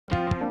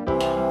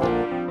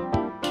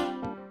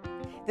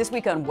This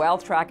week on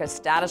WealthTrack, a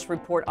status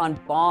report on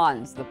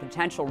bonds, the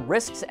potential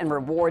risks and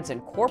rewards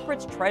in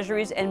corporates,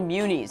 treasuries, and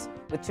munis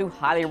with two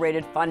highly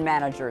rated fund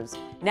managers.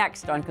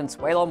 Next on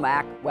Consuelo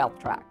Mack,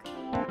 WealthTrack.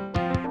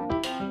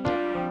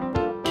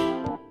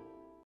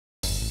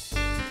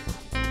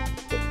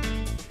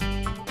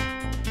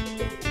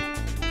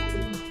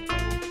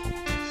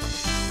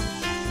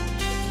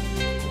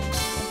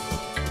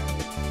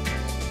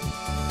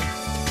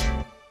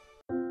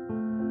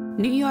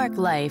 New York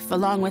Life,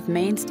 along with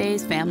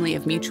Mainstay's family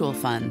of mutual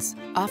funds,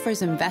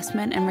 offers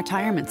investment and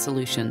retirement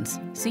solutions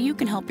so you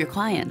can help your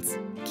clients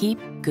keep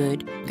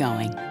good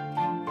going.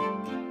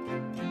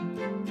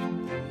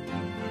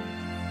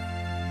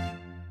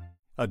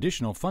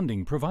 Additional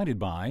funding provided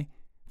by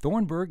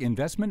Thornburg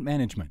Investment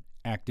Management,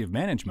 Active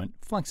Management,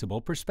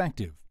 Flexible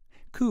Perspective.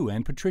 Koo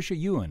and Patricia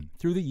Ewan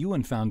through the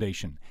Ewan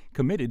Foundation,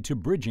 committed to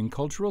bridging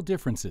cultural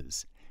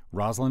differences.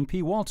 Rosalind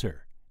P.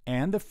 Walter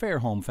and the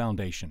Fairholme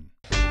Foundation.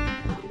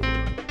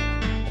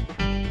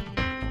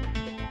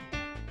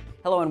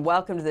 Hello and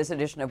welcome to this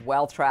edition of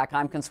WealthTrack.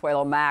 I'm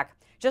Consuelo Mack.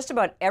 Just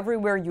about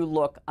everywhere you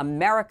look,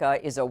 America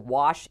is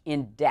awash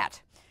in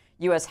debt.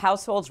 U.S.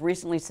 households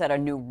recently set a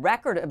new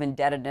record of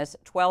indebtedness,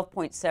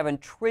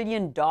 $12.7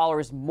 trillion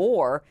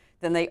more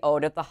than they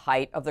owed at the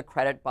height of the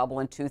credit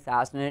bubble in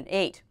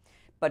 2008.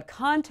 But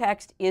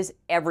context is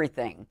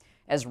everything.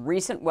 As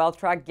recent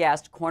WealthTrack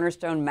guest,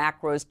 Cornerstone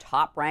Macro's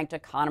top-ranked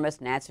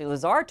economist Nancy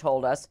Lazare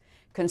told us,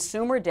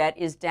 consumer debt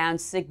is down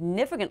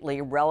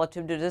significantly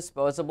relative to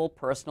disposable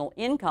personal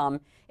income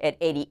at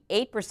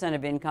 88%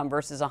 of income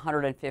versus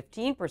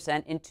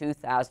 115% in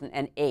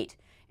 2008.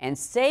 And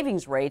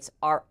savings rates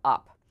are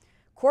up.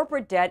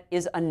 Corporate debt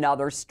is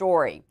another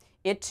story.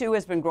 It too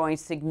has been growing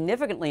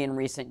significantly in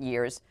recent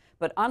years,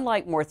 but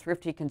unlike more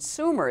thrifty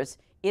consumers,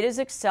 it is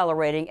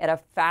accelerating at a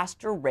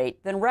faster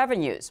rate than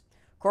revenues.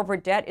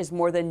 Corporate debt is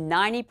more than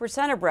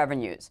 90% of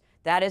revenues.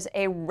 That is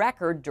a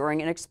record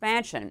during an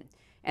expansion.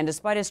 And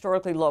despite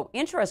historically low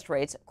interest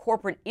rates,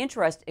 corporate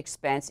interest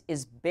expense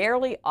is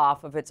barely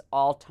off of its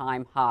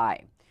all-time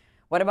high.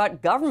 What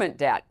about government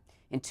debt?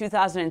 In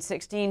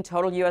 2016,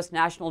 total U.S.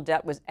 national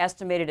debt was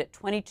estimated at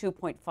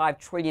 $22.5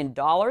 trillion.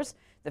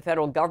 The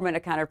federal government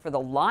accounted for the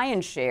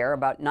lion's share,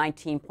 about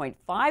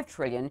 $19.5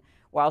 trillion,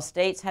 while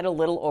states had a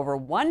little over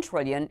 $1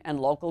 trillion and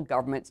local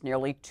governments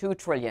nearly $2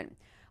 trillion.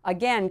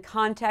 Again,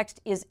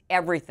 context is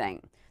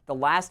everything. The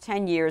last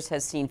 10 years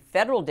has seen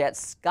federal debt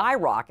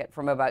skyrocket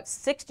from about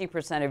 60%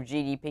 of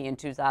GDP in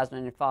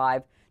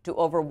 2005 to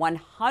over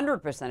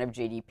 100% of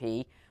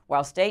GDP,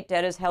 while state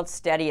debt has held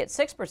steady at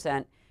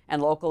 6%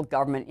 and local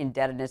government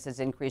indebtedness has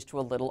increased to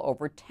a little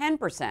over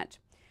 10%.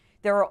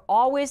 There are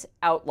always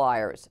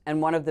outliers,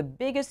 and one of the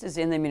biggest is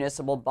in the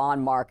municipal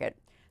bond market.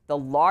 The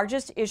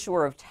largest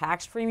issuer of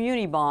tax-free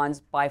muni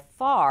bonds by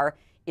far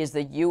is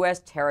the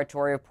U.S.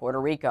 territory of Puerto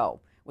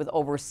Rico. With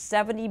over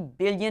 $70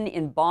 billion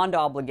in bond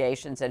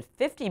obligations and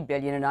 $50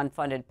 billion in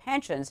unfunded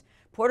pensions,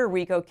 Puerto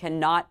Rico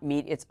cannot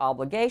meet its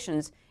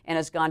obligations and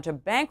has gone to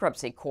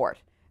bankruptcy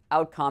court.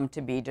 Outcome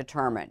to be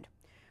determined.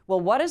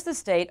 Well, what is the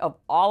state of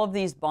all of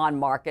these bond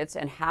markets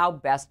and how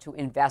best to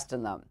invest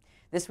in them?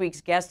 This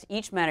week's guests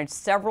each manage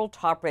several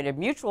top-rated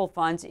mutual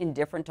funds in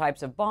different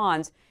types of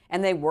bonds,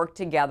 and they work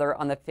together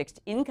on the fixed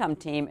income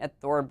team at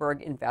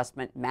Thornburg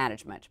Investment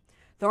Management.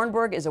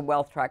 Thornburg is a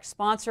WealthTrack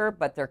sponsor,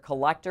 but their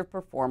collective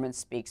performance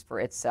speaks for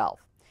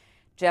itself.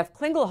 Jeff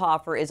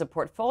Klingelhofer is a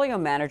portfolio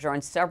manager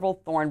on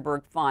several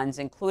Thornburg funds,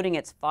 including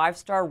its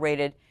 5-star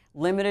rated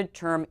limited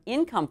term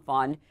income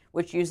fund,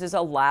 which uses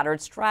a laddered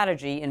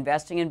strategy,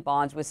 investing in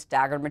bonds with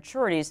staggered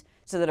maturities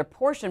so that a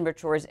portion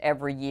matures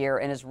every year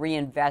and is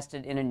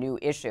reinvested in a new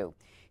issue.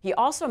 He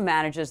also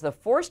manages the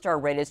 4-star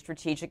rated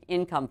strategic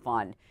income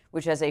fund,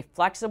 which has a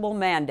flexible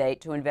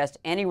mandate to invest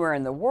anywhere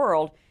in the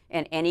world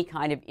and any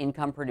kind of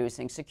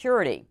income-producing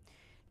security.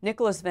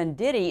 Nicholas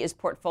Venditti is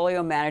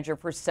portfolio manager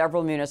for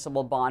several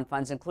municipal bond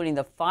funds, including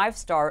the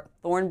 5-star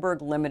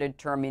Thornburg Limited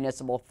Term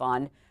Municipal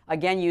Fund,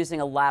 again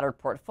using a laddered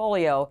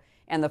portfolio,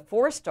 and the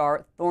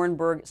 4-star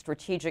Thornburg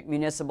Strategic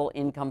Municipal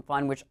Income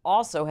Fund, which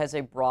also has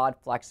a broad,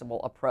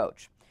 flexible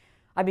approach.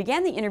 I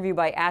began the interview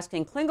by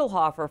asking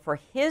Klingelhofer for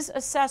his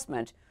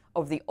assessment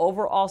of the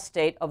overall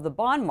state of the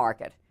bond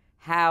market.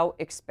 How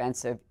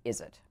expensive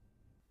is it?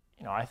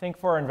 I think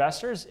for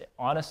investors,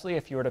 honestly,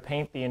 if you were to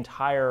paint the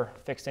entire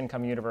fixed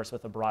income universe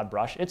with a broad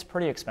brush, it's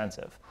pretty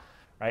expensive,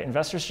 right?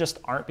 Investors just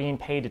aren't being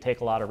paid to take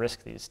a lot of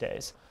risk these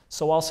days.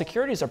 So while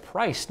securities are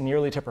priced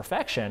nearly to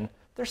perfection,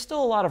 there's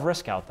still a lot of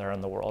risk out there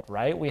in the world,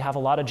 right? We have a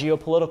lot of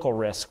geopolitical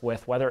risk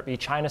with whether it be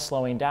China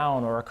slowing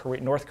down or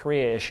North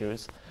Korea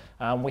issues.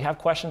 We have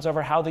questions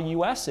over how the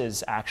US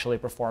is actually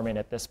performing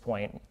at this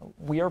point.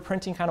 We are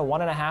printing kind of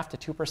 1.5%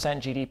 to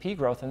 2% GDP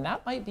growth, and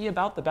that might be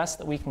about the best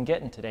that we can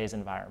get in today's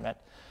environment.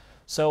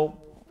 So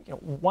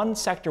one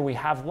sector we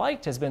have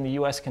liked has been the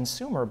US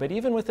consumer, but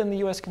even within the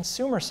US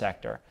consumer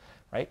sector,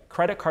 right,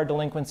 credit card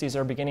delinquencies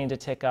are beginning to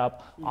tick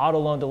up, auto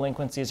loan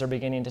delinquencies are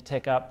beginning to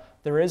tick up.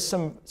 There is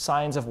some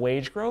signs of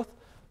wage growth,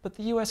 but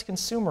the US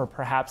consumer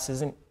perhaps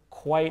isn't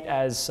quite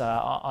as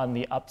on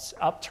the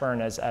upturn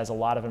as a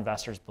lot of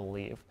investors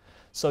believe.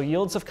 So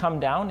yields have come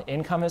down,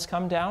 income has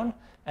come down,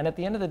 and at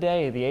the end of the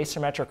day, the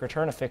asymmetric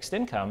return of fixed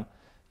income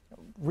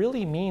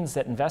really means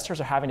that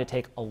investors are having to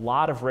take a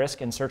lot of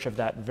risk in search of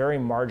that very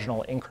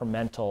marginal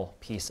incremental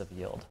piece of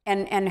yield.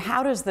 And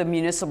how does the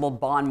municipal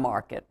bond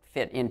market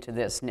fit into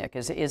this, Nick?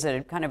 Is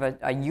it kind of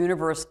a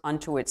universe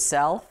unto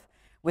itself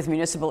with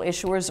municipal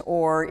issuers,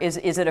 or is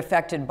it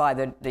affected by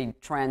the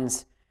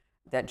trends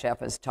that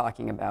Jeff is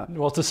talking about?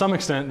 Well, to some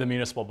extent, the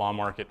municipal bond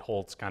market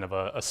holds kind of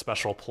a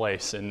special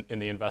place in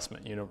the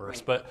investment universe.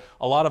 Right. But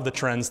a lot of the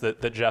trends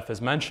that Jeff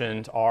has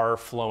mentioned are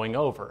flowing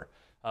over.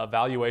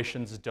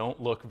 Valuations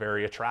don't look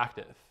very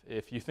attractive.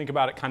 If you think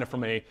about it kind of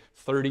from a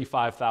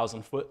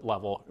 35,000 foot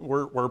level,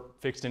 we're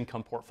fixed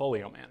income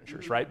portfolio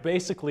managers, right?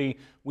 Basically,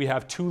 we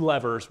have two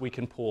levers we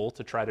can pull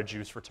to try to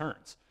juice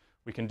returns.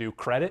 We can do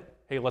credit.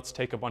 Hey, let's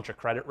take a bunch of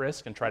credit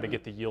risk and try to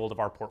get the yield of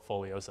our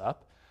portfolios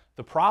up.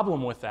 The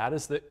problem with that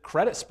is that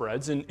credit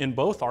spreads in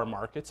both our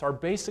markets are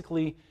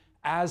basically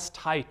as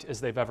tight as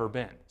they've ever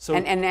been. So,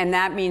 and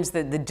that means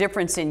that the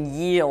difference in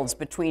yields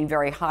between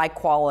very high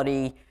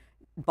quality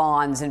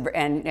bonds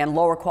and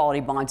lower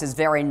quality bonds is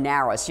very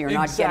narrow. So you're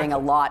not getting a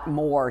lot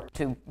more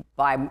to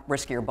buy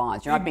riskier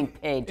bonds. You're not being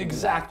paid to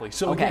exactly. do that.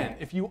 So again,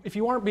 if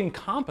you aren't being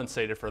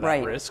compensated for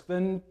that risk,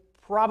 then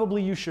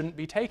probably you shouldn't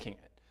be taking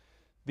it.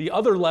 The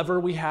other lever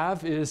we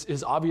have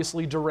is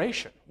obviously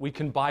duration. We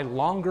can buy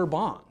longer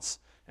bonds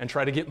and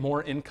try to get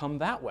more income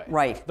that way.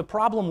 Right. The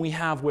problem we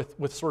have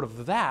with sort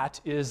of that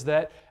is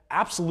that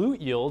absolute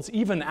yields,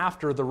 even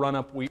after the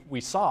run-up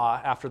we saw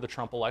after the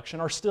Trump election,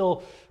 are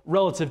still,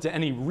 relative to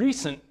any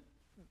recent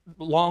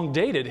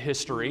long-dated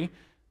history,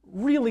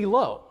 really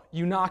low.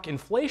 You knock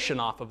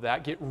inflation off of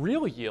that, get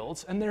real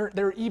yields, and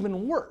they're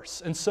even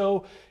worse. And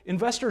so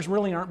investors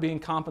really aren't being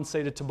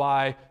compensated to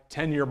buy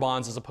 10-year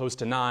bonds as opposed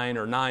to 9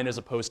 or 9 as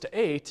opposed to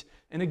 8.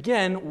 And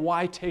again,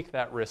 why take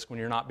that risk when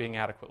you're not being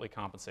adequately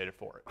compensated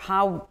for it?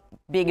 How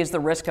big is the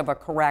risk of a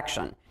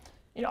correction?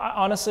 You know,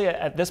 honestly,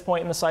 at this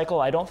point in the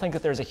cycle, I don't think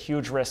that there's a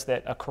huge risk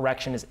that a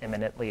correction is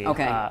imminently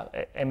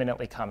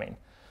coming.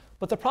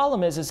 But the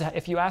problem is that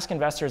if you ask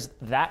investors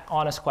that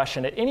honest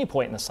question at any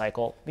point in the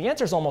cycle, the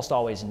answer is almost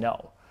always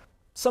no.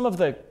 Some of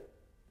the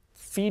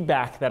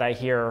feedback that I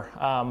hear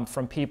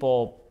from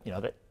people,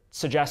 that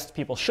suggests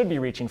people should be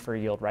reaching for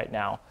yield right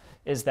now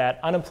is that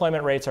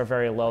unemployment rates are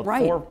very low,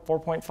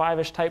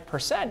 4.5-ish type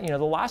percent. The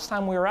last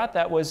time we were at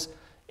that was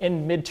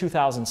in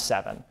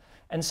mid-2007.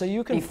 And so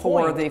you can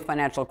before the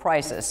financial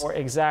crisis.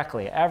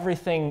 Exactly.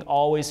 Everything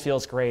always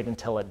feels great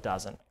until it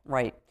doesn't.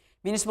 Right.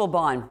 Municipal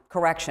bond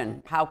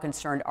correction. How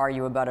concerned are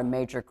you about a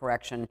major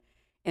correction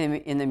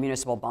in the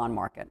municipal bond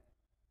market?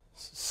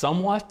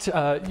 Somewhat.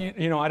 I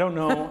don't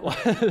know.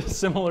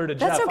 Similar to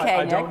Jeff, That's okay,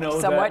 I don't know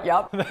somewhat,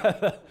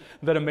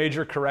 that a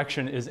major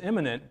correction is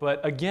imminent.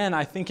 But again,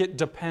 I think it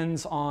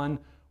depends on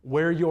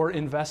where you're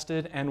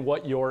invested and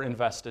what you're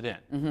invested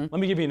in.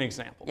 Let me give you an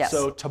example. Yes.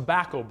 So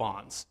tobacco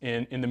bonds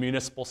in the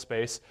municipal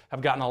space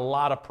have gotten a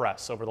lot of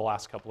press over the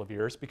last couple of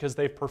years because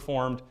they've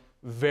performed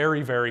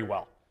very, very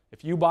well.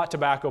 If you bought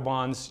tobacco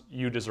bonds,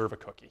 you deserve a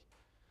cookie.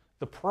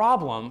 The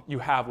problem you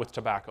have with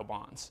tobacco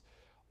bonds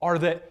are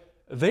that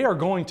they are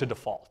going to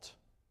default.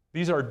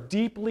 These are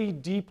deeply,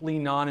 deeply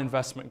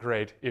non-investment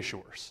grade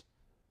issuers.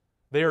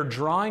 They are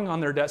drawing on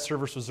their debt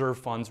service reserve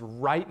funds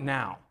right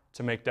now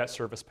to make debt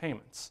service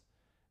payments.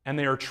 And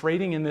they are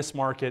trading in this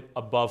market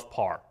above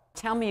par.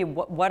 Tell me,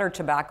 what are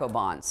tobacco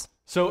bonds?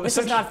 So this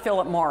is not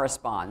Philip Morris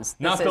bonds.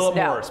 Not Philip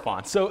Morris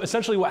bonds. So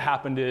essentially what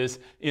happened is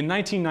in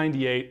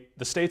 1998,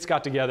 the states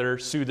got together,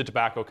 sued the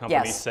tobacco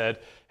companies, said,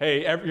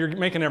 hey, you're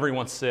making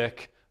everyone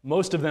sick.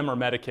 Most of them are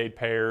Medicaid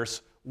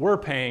payers. We're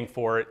paying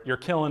for it. You're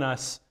killing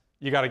us.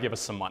 You got to give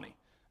us some money.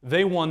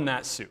 They won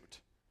that suit.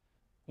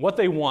 What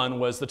they won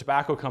was the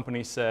tobacco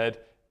company said,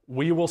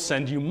 we will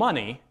send you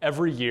money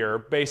every year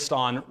based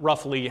on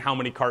roughly how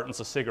many cartons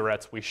of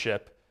cigarettes we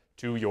ship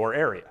to your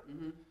area.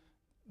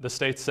 The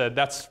state said,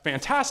 that's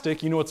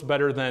fantastic. You know what's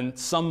better than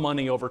some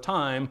money over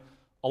time?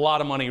 A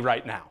lot of money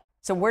right now.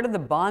 So where did the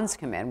bonds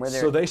come in?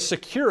 So they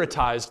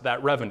securitized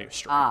that revenue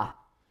stream.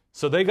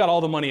 So they got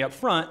all the money up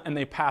front and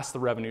they passed the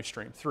revenue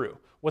stream through.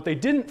 What they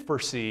didn't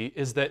foresee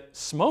is that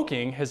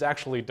smoking has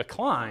actually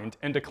declined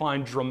and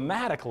declined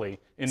dramatically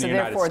in the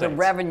United States. So therefore the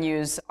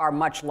revenues are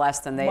much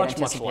less than they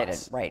anticipated. Much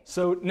less. Right.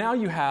 So now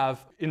you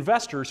have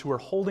investors who are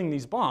holding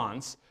these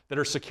bonds that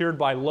are secured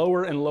by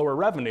lower and lower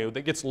revenue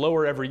that gets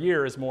lower every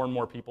year as more and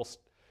more people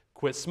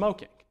quit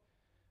smoking.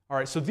 All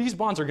right, so these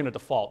bonds are going to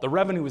default. The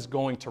revenue is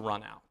going to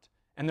run out.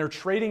 And they're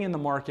trading in the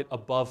market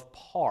above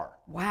par.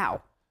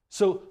 Wow.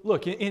 So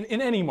look, in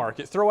any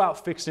market, throw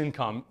out fixed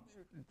income,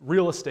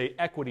 real estate,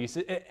 equities,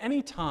 at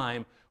any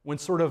time when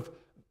sort of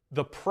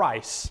the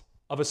price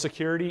of a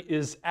security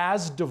is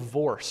as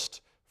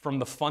divorced from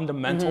the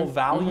fundamental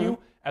value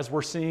as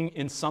we're seeing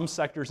in some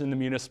sectors in the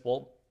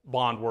municipal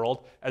bond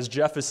world, as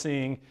Jeff is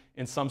seeing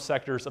in some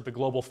sectors of the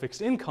global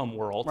fixed income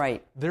world,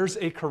 there's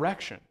a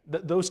correction.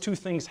 Those two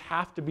things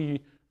have to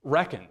be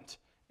reckoned.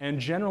 And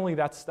generally,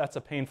 that's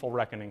a painful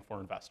reckoning for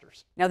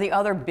investors. Now, the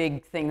other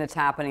big thing that's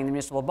happening in the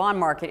municipal bond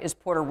market is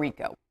Puerto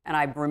Rico. And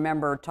I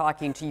remember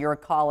talking to your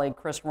colleague,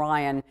 Chris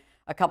Ryan,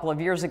 a couple of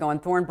years ago,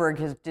 and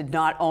Thornburg did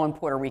not own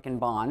Puerto Rican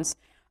bonds.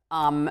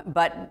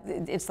 But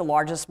it's the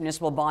largest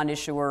municipal bond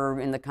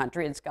issuer in the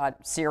country. It's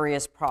got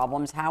serious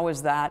problems. How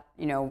has that,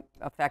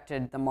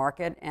 affected the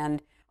market?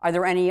 And are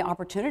there any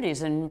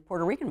opportunities in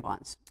Puerto Rican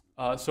bonds?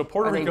 So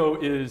Puerto Rico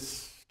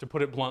is, to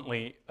put it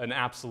bluntly, an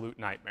absolute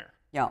nightmare.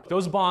 Yeah.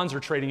 Those bonds are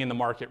trading in the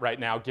market right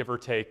now, give or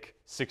take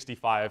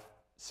 65,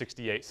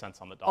 68 cents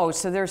on the dollar. Oh,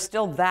 so they're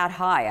still that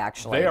high,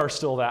 actually. They are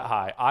still that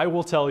high. I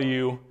will tell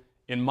you,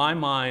 in my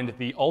mind,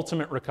 the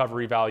ultimate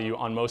recovery value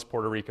on most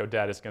Puerto Rico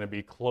debt is going to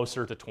be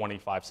closer to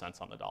 25 cents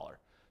on the dollar.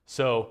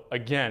 So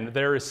again,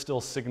 there is still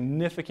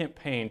significant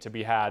pain to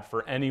be had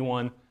for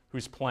anyone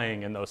who's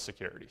playing in those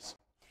securities.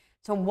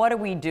 So what do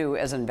we do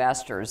as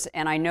investors?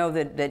 And I know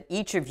that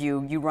each of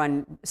you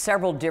run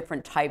several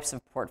different types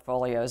of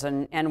portfolios.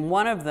 And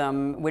one of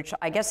them, which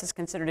I guess is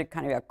considered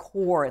kind of a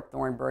core at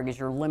Thornburg, is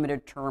your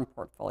limited term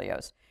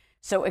portfolios.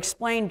 So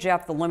explain,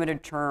 Jeff, the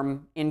limited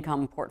term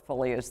income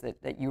portfolios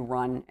that you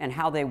run and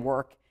how they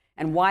work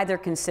and why they're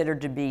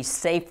considered to be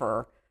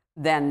safer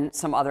than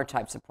some other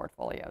types of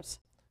portfolios.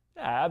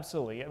 Yeah,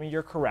 absolutely. I mean,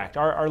 you're correct.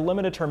 Our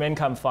limited term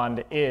income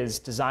fund is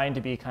designed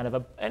to be kind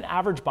of an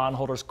average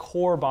bondholder's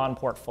core bond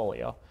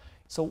portfolio.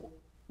 So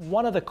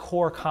one of the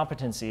core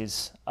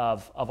competencies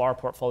of our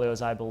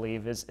portfolios, I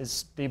believe,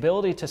 is the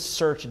ability to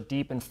search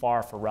deep and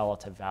far for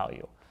relative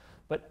value,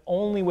 but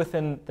only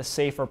within the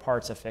safer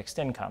parts of fixed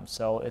income.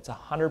 So it's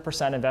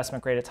 100%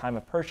 investment grade at time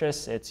of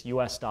purchase. It's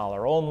US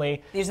dollar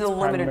only. These are the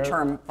limited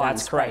term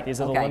funds. That's correct. Right?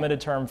 These are the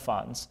limited term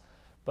funds.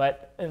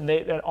 But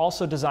they're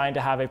also designed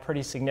to have a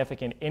pretty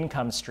significant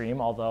income stream,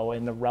 although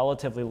in the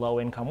relatively low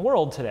income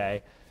world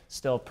today,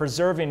 still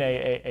preserving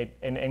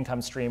an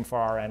income stream for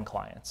our end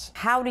clients.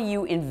 How do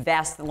you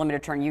invest the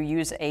limited term? You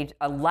use a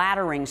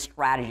laddering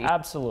strategy.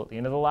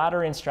 Absolutely. The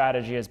laddering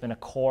strategy has been a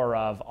core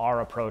of our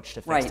approach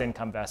to fixed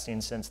income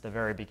investing since the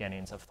very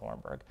beginnings of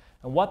Thornburg.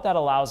 And what that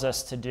allows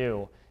us to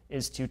do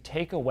is to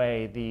take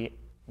away the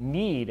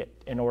need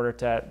in order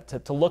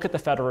to look at the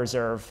Federal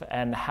Reserve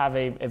and have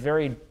a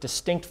very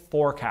distinct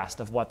forecast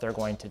of what they're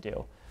going to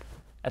do.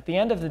 At the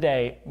end of the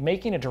day,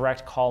 making a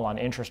direct call on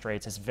interest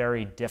rates is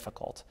very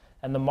difficult,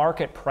 and the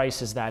market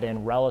prices that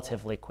in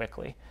relatively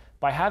quickly.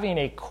 By having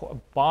a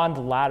bond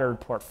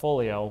laddered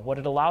portfolio, what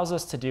it allows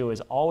us to do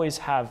is always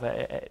have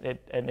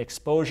an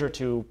exposure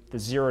to the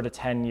 0 to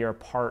 10 year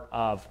part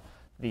of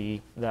the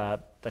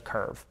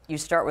curve. You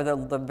start with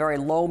the very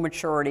low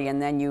maturity,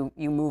 and then you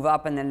move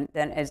up, and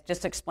then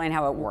just explain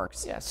how it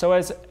works. Yeah, so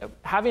as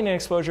having an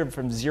exposure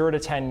from 0 to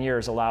 10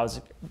 years allows,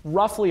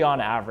 roughly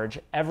on average,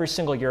 every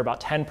single year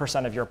about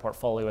 10% of your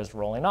portfolio is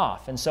rolling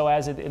off. And so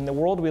as in the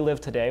world we live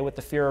today, with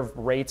the fear of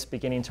rates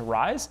beginning to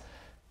rise,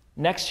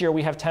 next year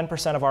we have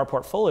 10% of our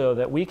portfolio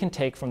that we can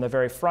take from the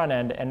very front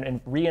end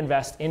and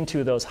reinvest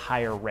into those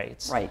higher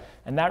rates. Right.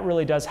 And that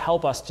really does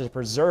help us to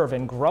preserve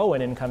and grow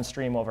an income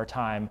stream over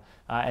time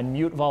and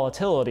mute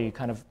volatility,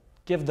 kind of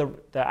give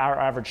our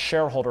average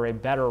shareholder a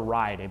better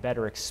ride, a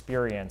better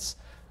experience,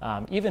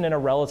 even in a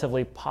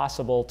relatively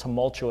possible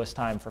tumultuous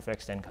time for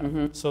fixed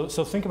income. Mm-hmm.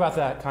 So think about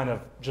that kind of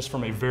just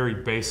from a very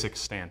basic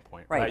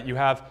standpoint, right? You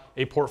have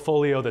a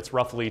portfolio that's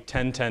roughly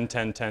 10, 10,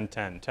 10, 10,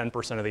 10,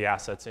 10% of the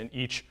assets in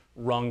each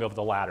rung of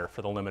the ladder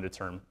for the limited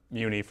term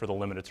muni, for the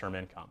limited term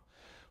income.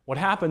 What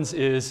happens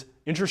is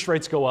interest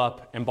rates go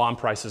up and bond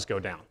prices go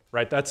down,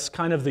 right? That's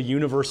kind of the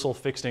universal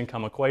fixed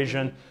income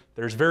equation.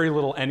 There's very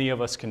little any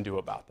of us can do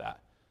about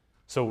that.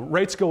 So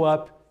rates go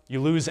up, you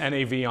lose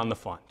NAV on the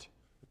fund.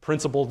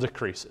 Principal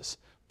decreases.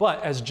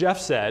 But as Jeff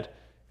said,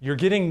 you're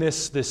getting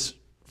this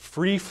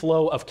free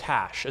flow of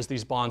cash as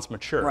these bonds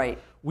mature. Right.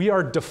 We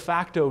are de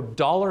facto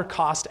dollar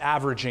cost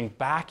averaging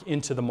back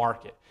into the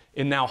market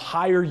in now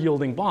higher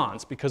yielding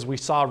bonds because we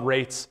saw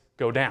rates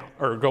go down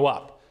or go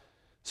up.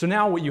 So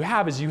now what you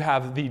have is you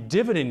have the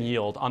dividend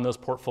yield on those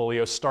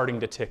portfolios starting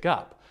to tick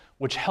up,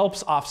 which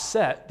helps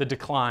offset the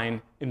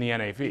decline in the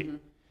NAV. Mm-hmm.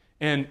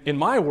 And in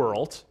my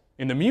world,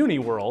 in the muni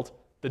world,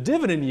 the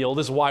dividend yield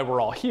is why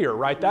we're all here,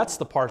 right? That's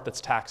the part that's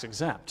tax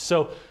exempt.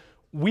 So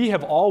we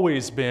have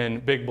always been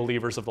big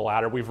believers of the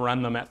ladder. We've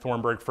run them at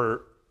Thornburg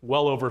for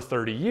well over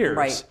 30 years.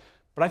 Right.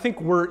 But I think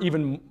we're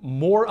even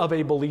more of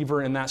a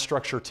believer in that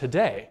structure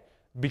today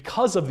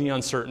because of the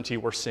uncertainty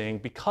we're seeing,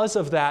 because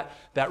of that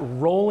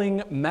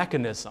rolling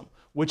mechanism,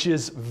 which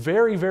is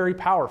very, very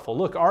powerful.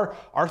 Look,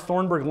 our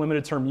Thornburg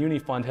Limited Term Muni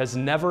Fund has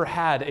never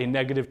had a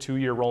negative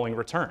 2-year rolling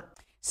return.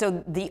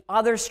 So the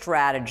other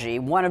strategy,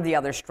 one of the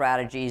other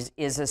strategies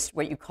is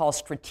what you call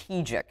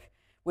strategic,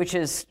 which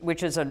is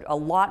a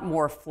lot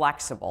more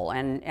flexible.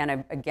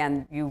 And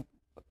again, you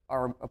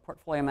are a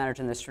portfolio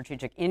manager in the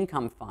Strategic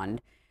Income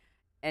Fund,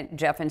 and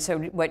Jeff. And so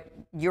what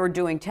you're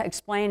doing, to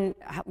explain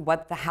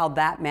how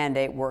that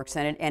mandate works,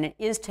 and it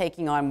is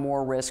taking on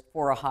more risk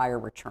for a higher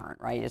return,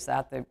 right? Is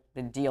that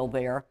the deal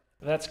there?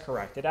 That's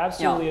correct. It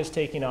absolutely is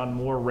taking on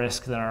more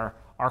risk than our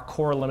our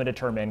core limited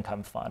term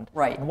income fund.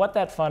 Right. And what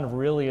that fund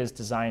really is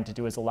designed to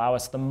do is allow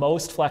us the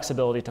most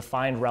flexibility to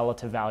find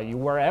relative value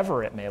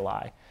wherever it may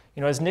lie.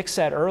 You know, as Nick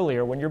said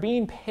earlier, when you're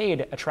being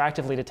paid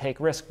attractively to take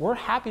risk, we're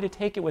happy to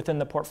take it within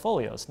the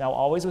portfolios. Now,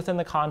 always within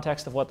the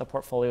context of what the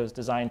portfolio is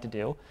designed to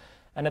do.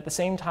 And at the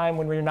same time,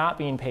 when we're not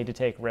being paid to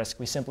take risk,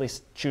 we simply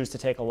choose to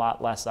take a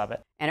lot less of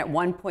it. And at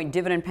one point,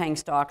 dividend-paying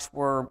stocks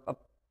were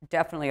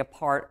definitely a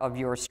part of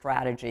your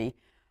strategy.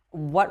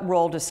 What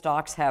role do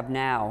stocks have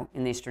now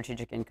in the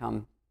strategic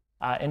income?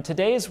 In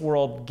today's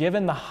world,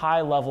 given the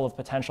high level of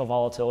potential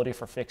volatility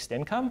for fixed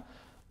income,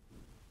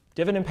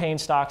 dividend-paying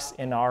stocks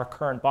in our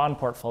current bond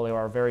portfolio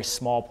are a very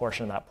small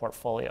portion of that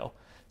portfolio.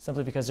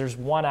 Simply because there's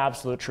one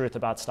absolute truth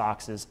about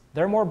stocks is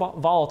they're more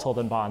volatile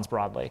than bonds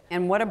broadly.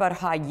 And what about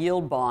high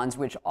yield bonds,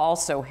 which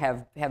also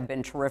have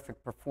been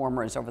terrific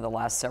performers over the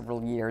last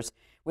several years,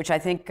 which I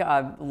think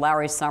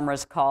Larry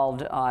Summers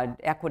called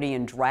equity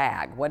and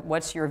drag.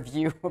 What's your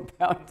view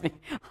about the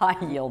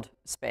high yield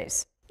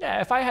space? Yeah,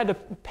 if I had to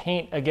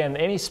paint, again,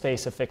 any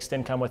space of fixed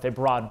income with a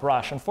broad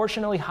brush,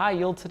 unfortunately, high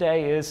yield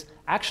today is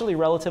actually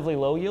relatively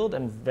low yield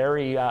and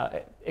very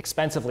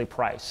expensively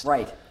priced.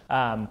 Right.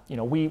 You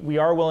know, we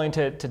are willing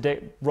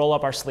to roll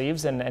up our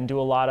sleeves and do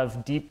a lot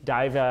of deep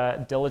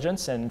dive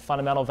diligence and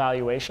fundamental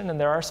valuation, and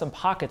there are some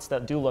pockets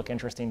that do look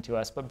interesting to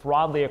us, but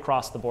broadly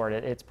across the board,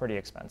 it's pretty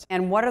expensive.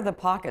 And what are the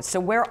pockets? So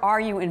where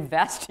are you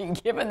investing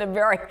given the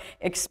very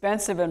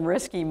expensive and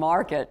risky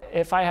market?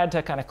 If I had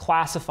to kind of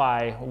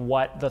classify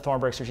what the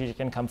Thornburg Strategic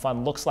Income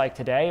Fund looks like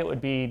today, it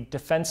would be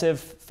defensive,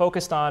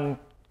 focused on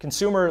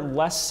consumer,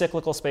 less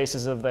cyclical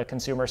spaces of the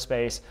consumer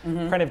space,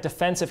 kind of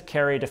defensive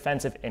carry,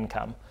 defensive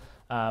income.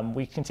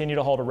 We continue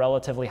to hold a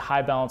relatively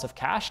high balance of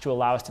cash to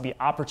allow us to be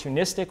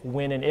opportunistic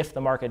when and if the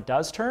market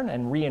does turn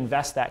and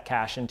reinvest that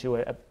cash into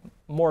a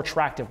more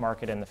attractive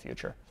market in the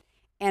future.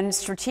 And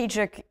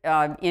strategic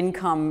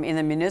income in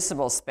the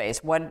municipal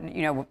space,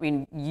 I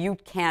mean, you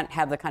can't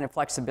have the kind of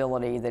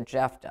flexibility that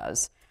Jeff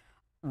does.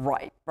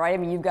 Right. I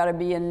mean, you've got to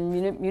be in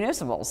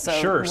municipals. So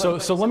sure. So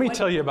let me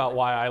tell you about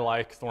why I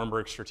like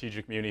Thornburg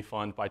Strategic Muni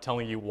Fund by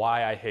telling you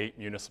why I hate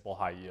municipal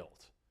high yield.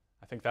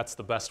 I think that's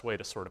the best way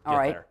to sort of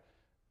get there.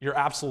 You're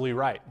absolutely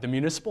right. The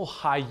municipal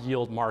high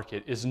yield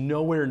market is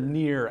nowhere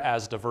near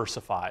as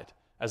diversified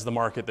as the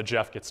market that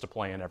Jeff gets to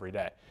play in every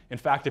day. In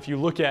fact, if you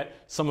look at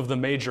some of the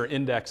major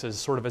indexes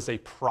sort of as a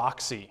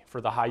proxy for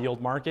the high yield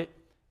market,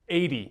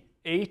 80%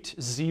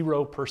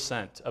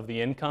 of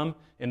the income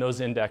in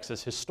those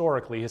indexes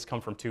historically has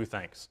come from two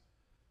things: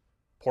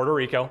 Puerto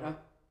Rico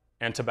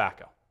and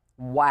tobacco.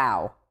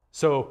 Wow.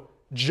 So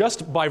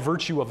just by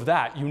virtue of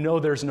that, you know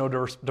there's no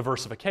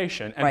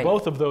diversification. And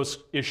both of those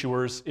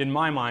issuers, in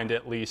my mind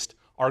at least,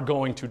 are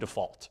going to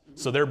default.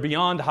 So they're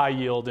beyond high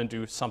yield and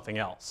do something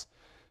else.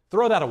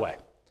 Throw that away.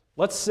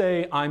 Let's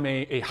say I'm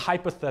a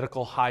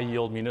hypothetical high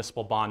yield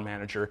municipal bond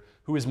manager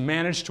who has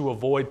managed to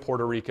avoid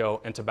Puerto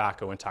Rico and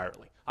tobacco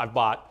entirely. I've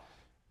bought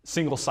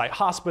single site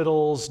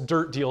hospitals,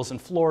 dirt deals in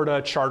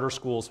Florida, charter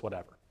schools,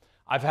 whatever.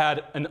 I've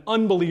had an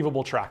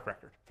unbelievable track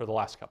record for the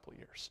last couple of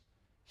years.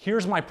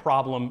 Here's my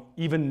problem,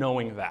 even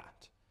knowing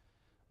that.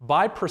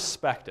 By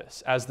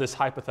prospectus, as this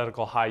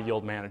hypothetical high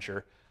yield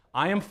manager,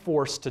 I am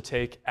forced to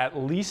take at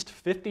least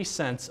 50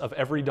 cents of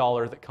every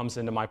dollar that comes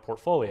into my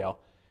portfolio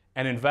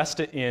and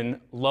invest it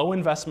in low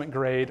investment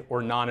grade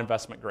or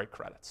non-investment grade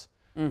credits.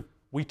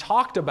 We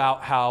talked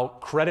about how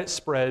credit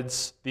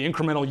spreads, the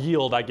incremental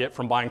yield I get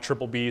from buying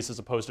triple Bs as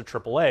opposed to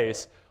triple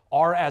As,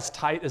 are as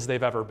tight as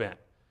they've ever been.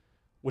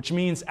 Which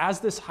means as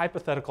this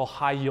hypothetical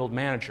high yield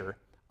manager,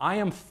 I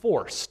am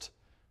forced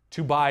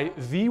to buy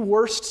the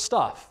worst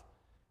stuff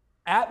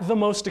at the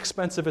most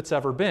expensive it's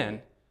ever been,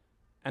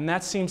 and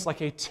that seems like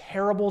a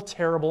terrible,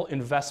 terrible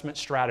investment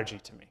strategy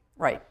to me.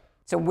 Right.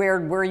 So where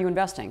are you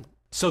investing?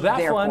 So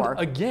that fund,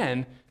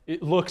 again,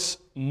 it looks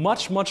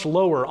much, much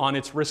lower on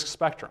its risk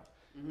spectrum.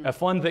 A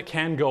fund that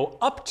can go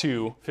up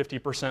to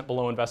 50%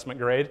 below investment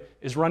grade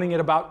is running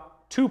at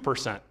about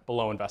 2%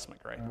 below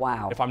investment grade.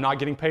 Wow. If I'm not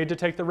getting paid to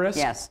take the risk,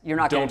 yes, you're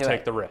not going to don't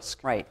take the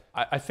risk. Right.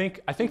 I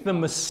think the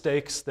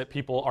mistakes that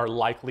people are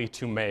likely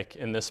to make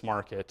in this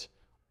market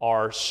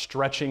are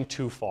stretching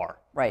too far.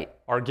 Right.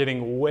 Are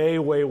getting way,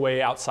 way,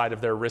 way outside of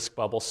their risk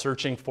bubble,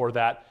 searching for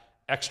that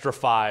extra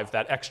 5,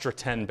 that extra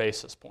 10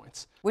 basis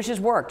points. Which has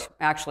worked,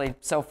 actually,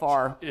 so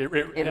far. It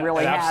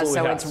really has.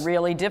 So it's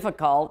really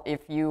difficult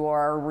if you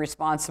are a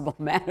responsible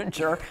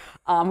manager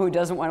who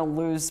doesn't want to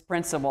lose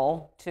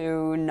principal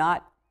to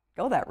not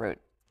go that route.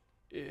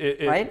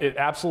 Right? It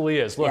absolutely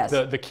is. Look,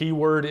 the key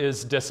word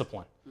is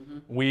discipline.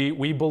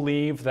 We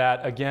believe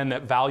that, again,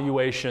 that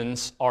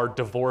valuations are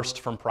divorced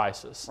from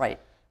prices. Right.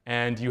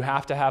 And you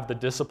have to have the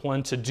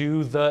discipline to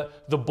do the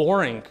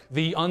boring,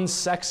 the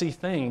unsexy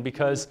thing,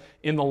 because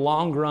in the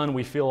long run,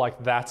 we feel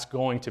like that's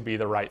going to be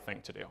the right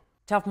thing to do.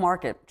 Tough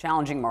market,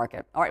 challenging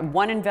market. All right,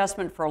 one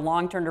investment for a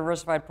long-term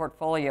diversified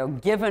portfolio,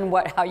 given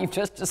how you've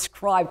just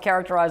described,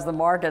 characterized the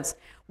markets,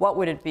 what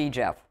would it be,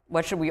 Jeff?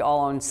 What should we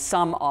all own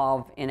some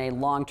of in a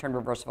long-term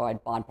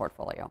diversified bond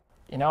portfolio?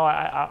 You know,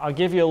 I'll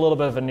give you a little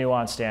bit of a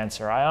nuanced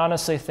answer. I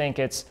honestly think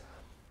it's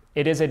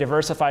It is a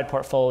diversified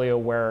portfolio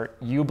where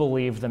you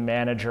believe the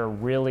manager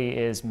really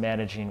is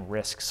managing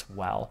risks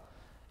well.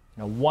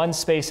 One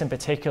space in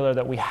particular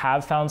that we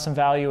have found some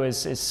value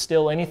is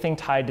still anything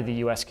tied to the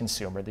U.S.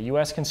 consumer. The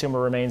U.S. consumer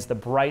remains the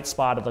bright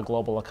spot of the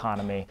global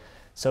economy.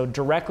 So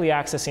directly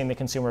accessing the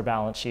consumer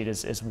balance sheet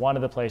is one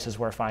of the places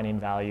we're finding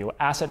value.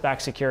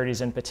 Asset-backed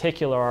securities in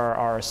particular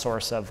are a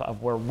source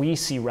of where we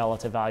see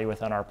relative value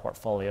within our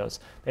portfolios.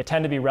 They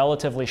tend to be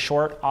relatively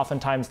short.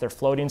 Oftentimes they're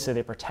floating, so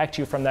they protect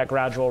you from that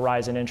gradual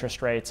rise in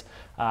interest rates.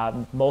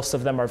 Most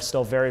of them are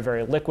still very,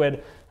 very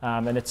liquid,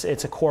 and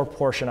it's a core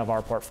portion of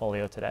our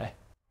portfolio today.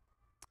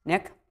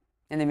 Nick,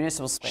 in the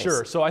municipal space.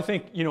 Sure. So I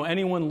think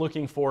anyone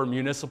looking for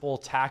municipal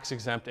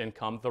tax-exempt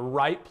income, the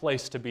right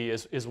place to be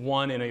is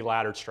one in a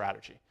laddered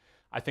strategy.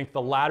 I think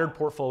the laddered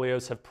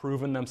portfolios have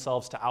proven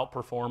themselves to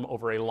outperform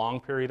over a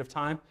long period of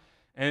time.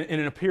 And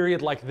in a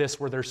period like this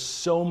where there's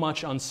so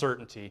much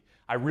uncertainty,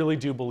 I really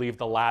do believe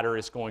the ladder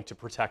is going to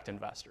protect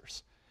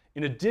investors.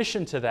 In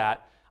addition to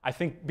that, I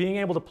think being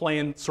able to play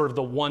in sort of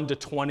the 1 to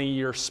 20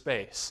 year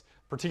space,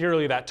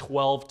 particularly that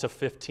 12 to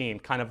 15,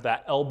 kind of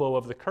that elbow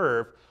of the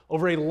curve,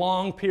 over a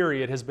long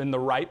period has been the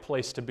right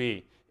place to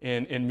be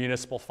in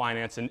municipal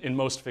finance and in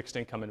most fixed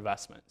income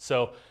investment.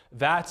 So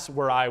that's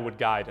where I would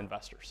guide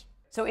investors.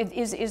 So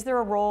is there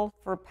a role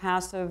for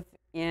passive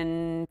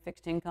in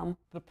fixed income?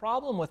 The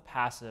problem with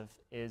passive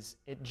is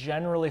it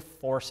generally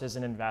forces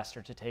an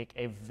investor to take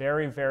a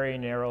very, very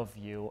narrow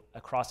view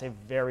across a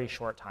very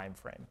short time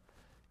frame.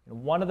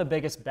 One of the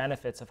biggest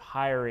benefits of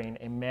hiring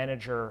a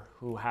manager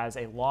who has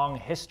a long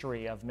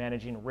history of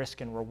managing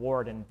risk and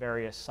reward in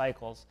various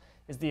cycles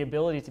is the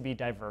ability to be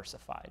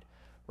diversified,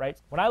 right?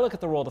 When I look at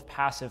the world of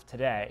passive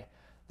today,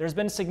 there's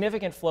been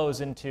significant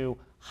flows into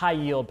high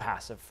yield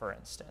passive, for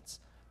instance,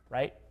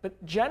 right?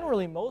 But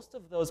generally, most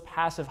of those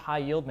passive high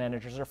yield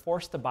managers are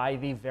forced to buy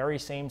the very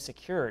same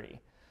security.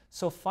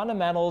 So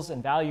fundamentals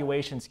and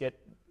valuations get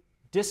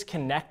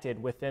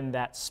disconnected within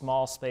that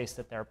small space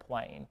that they're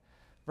playing.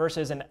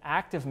 Versus an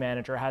active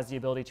manager has the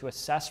ability to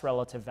assess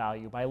relative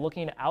value by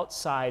looking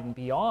outside and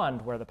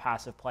beyond where the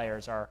passive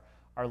players are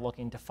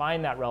looking to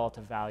find that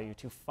relative value,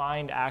 to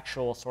find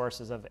actual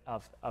sources of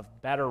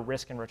better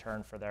risk and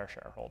return for their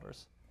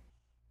shareholders.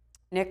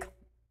 Nick,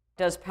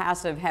 does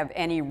passive have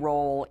any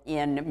role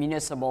in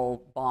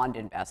municipal bond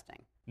investing?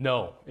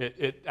 No,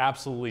 it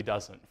absolutely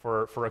doesn't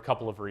for a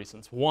couple of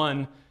reasons.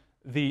 One,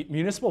 the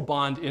municipal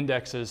bond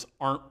indexes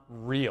aren't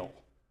real.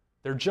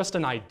 They're just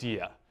an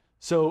idea.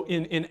 So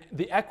in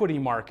the equity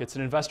markets,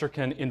 an investor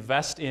can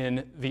invest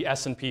in the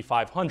S&P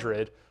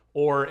 500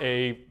 or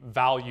a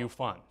value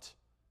fund.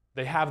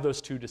 They have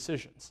those two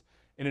decisions.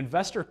 An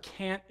investor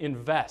can't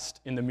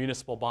invest in the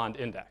municipal bond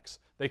index.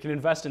 They can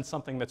invest in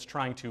something that's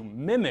trying to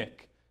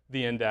mimic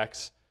the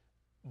index,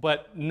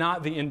 but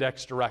not the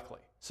index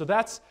directly. So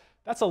that's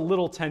a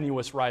little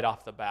tenuous right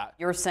off the bat.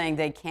 You're saying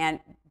they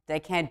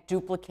can't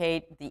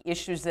duplicate the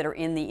issues that are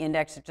in the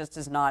index. It just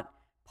is not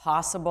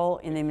possible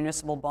in the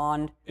municipal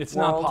bond It's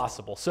world? not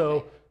possible.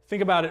 So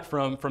think about it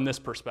from this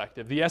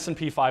perspective. The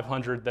S&P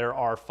 500, there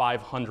are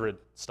 500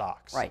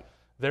 stocks. Right.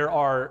 There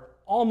are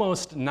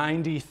almost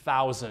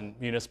 90,000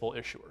 municipal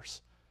issuers.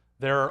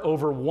 There are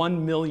over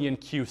 1 million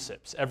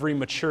QSIPs. Every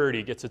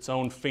maturity gets its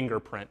own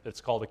fingerprint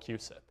that's called a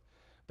QSIP.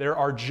 There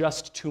are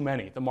just too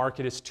many. The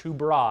market is too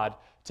broad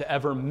to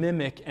ever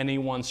mimic any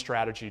one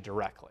strategy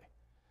directly.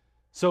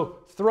 So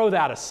throw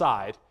that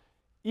aside.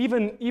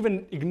 Even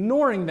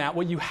ignoring that,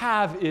 what you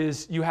have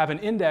is you have an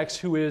index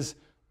who is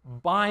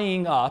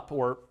buying up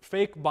or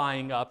fake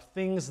buying up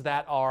things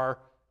that are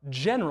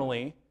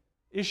generally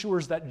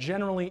issuers that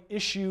generally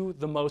issue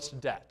the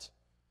most debt.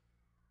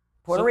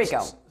 Puerto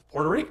Rico.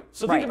 Puerto Rico.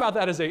 So Right. think about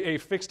that as a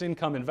fixed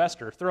income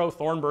investor. Throw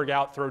Thornburg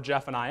out, throw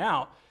Jeff and I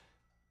out.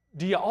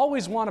 Do you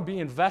always want to be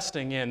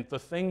investing in the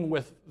thing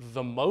with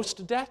the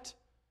most debt?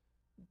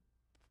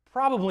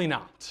 Probably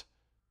not.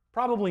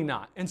 Probably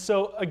not. And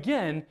so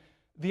again,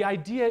 the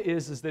idea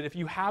is that if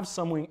you have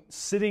someone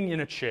sitting in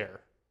a chair,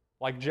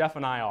 like Jeff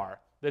and I are,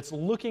 that's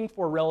looking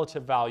for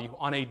relative value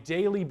on a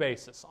daily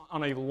basis,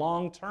 on a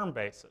long-term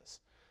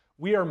basis,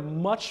 we are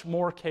much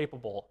more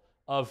capable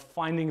of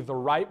finding the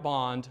right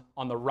bond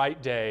on the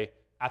right day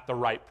at the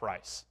right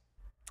price.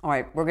 All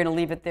right, we're going to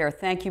leave it there.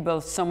 Thank you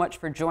both so much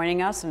for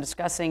joining us and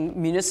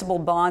discussing municipal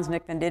bonds,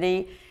 Nick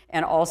Venditti,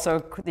 and also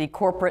the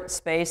corporate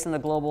space and the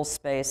global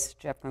space,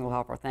 Jeff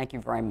Klingelhofer. Thank you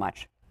very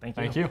much. Thank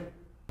you. Thank you.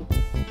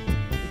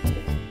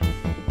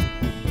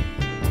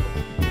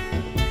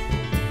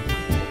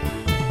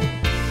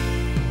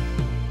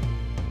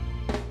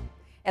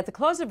 At the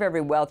close of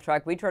every Wealth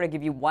Track, we try to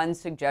give you one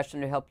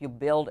suggestion to help you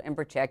build and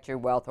protect your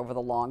wealth over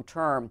the long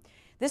term.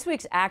 This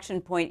week's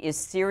action point is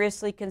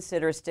seriously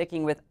consider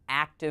sticking with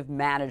active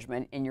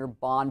management in your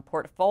bond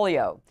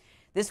portfolio.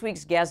 This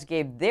week's guests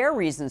gave their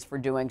reasons for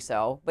doing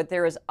so, but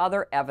there is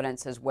other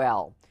evidence as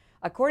well.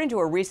 According to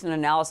a recent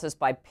analysis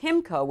by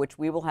PIMCO, which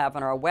we will have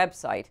on our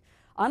website,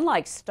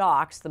 unlike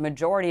stocks, the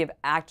majority of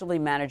actively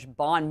managed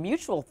bond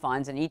mutual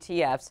funds and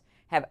ETFs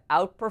have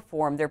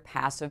outperformed their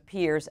passive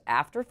peers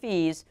after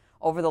fees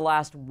over the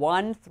last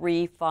 1,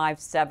 3, 5,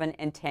 7,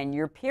 and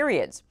 10-year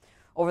periods.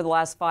 Over the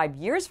last 5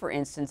 years, for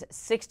instance,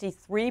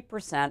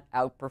 63%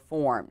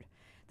 outperformed.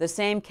 The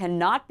same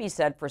cannot be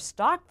said for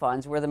stock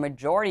funds, where the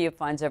majority of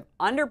funds have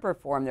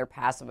underperformed their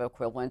passive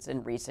equivalents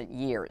in recent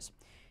years.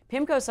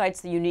 PIMCO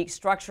cites the unique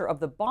structure of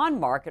the bond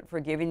market for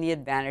giving the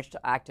advantage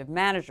to active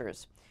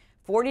managers.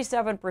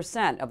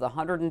 47% of the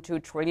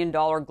 $102 trillion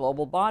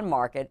global bond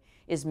market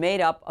is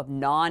made up of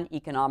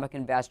non-economic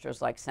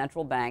investors like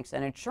central banks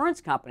and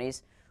insurance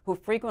companies who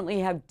frequently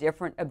have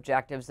different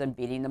objectives than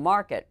beating the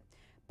market.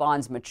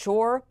 Bonds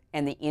mature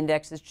and the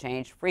indexes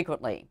change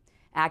frequently.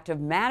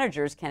 Active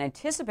managers can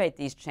anticipate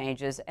these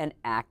changes and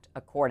act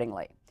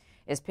accordingly.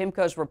 As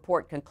PIMCO's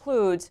report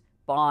concludes,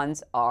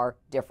 bonds are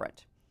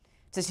different.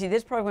 To see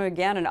this program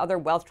again and other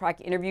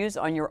WealthTrack interviews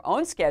on your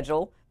own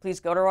schedule, please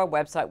go to our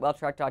website,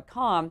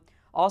 wealthtrack.com.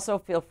 Also,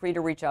 feel free to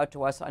reach out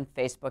to us on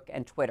Facebook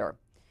and Twitter.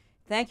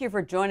 Thank you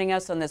for joining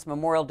us on this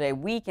Memorial Day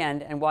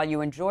weekend, and while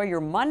you enjoy your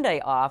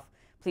Monday off,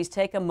 please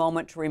take a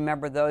moment to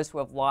remember those who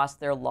have lost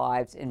their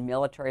lives in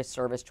military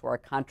service to our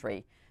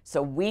country,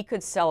 so we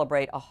could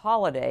celebrate a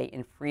holiday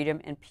in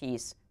freedom and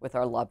peace with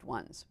our loved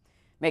ones.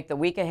 Make the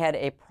week ahead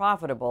a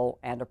profitable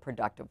and a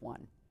productive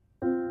one.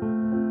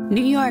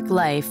 New York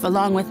Life,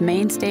 along with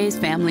Mainstay's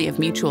family of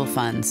mutual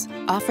funds,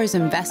 offers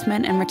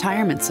investment and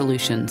retirement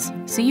solutions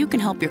so you can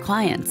help your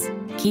clients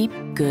keep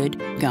good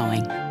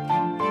going.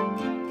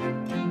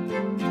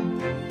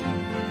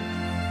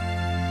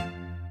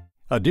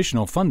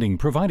 Additional funding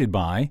provided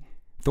by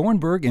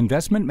Thornburg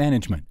Investment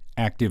Management,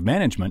 Active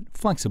Management,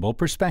 Flexible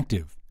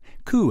Perspective.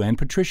 Koo and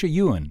Patricia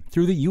Ewan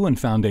through the Ewan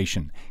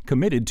Foundation,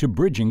 committed to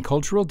bridging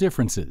cultural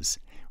differences.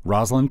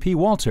 Rosalind P.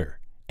 Walter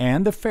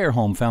and the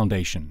Fairholme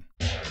Foundation.